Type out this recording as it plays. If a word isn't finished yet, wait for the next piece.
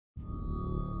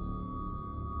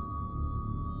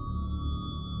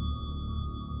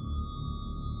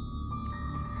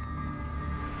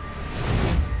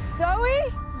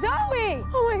Zoe!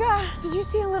 Oh my God, did you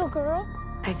see a little girl?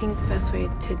 I think the best way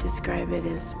to describe it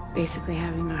is basically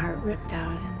having my heart ripped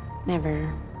out and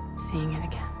never seeing it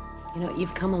again. You know,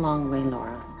 you've come a long way,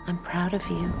 Laura. I'm proud of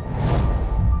you.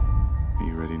 Are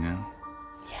you ready now?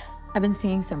 Yeah. I've been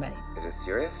seeing somebody. Is it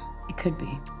serious? It could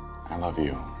be. I love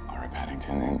you, Laura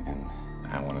Paddington, and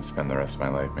I want to spend the rest of my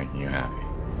life making you happy.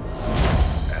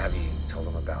 Have you told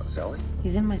him about Zoe?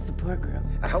 He's in my support group.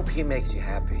 I hope he makes you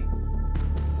happy.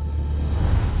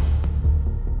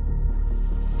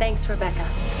 Thanks, Rebecca.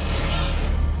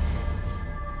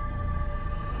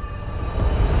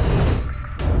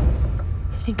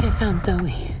 I think I found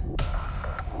Zoe.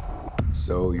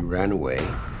 So you ran away,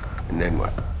 and then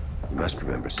what? You must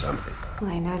remember something. Well,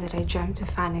 I know that I dreamt of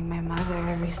finding my mother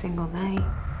every single night.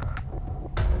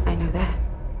 I know that.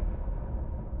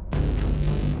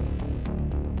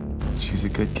 She's a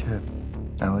good kid.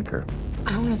 I like her.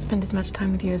 I want to spend as much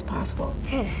time with you as possible.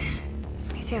 Good.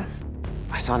 Me too.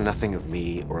 I saw nothing of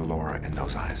me or Laura in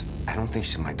those eyes. I don't think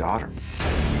she's my daughter.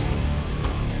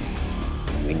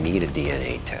 We need a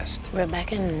DNA test.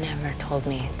 Rebecca never told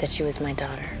me that she was my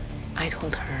daughter. I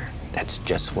told her. That's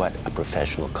just what a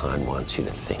professional con wants you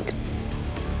to think.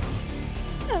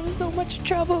 I'm in so much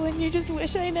trouble, and you just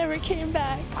wish I never came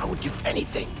back. I would give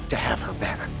anything to have her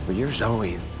back. But you're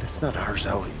Zoe. That's not our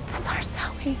Zoe. That's our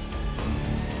Zoe.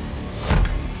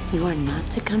 You are not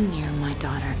to come near my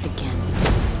daughter again.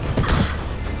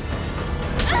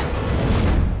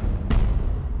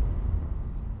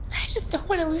 I just don't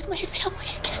want to lose my family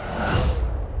again.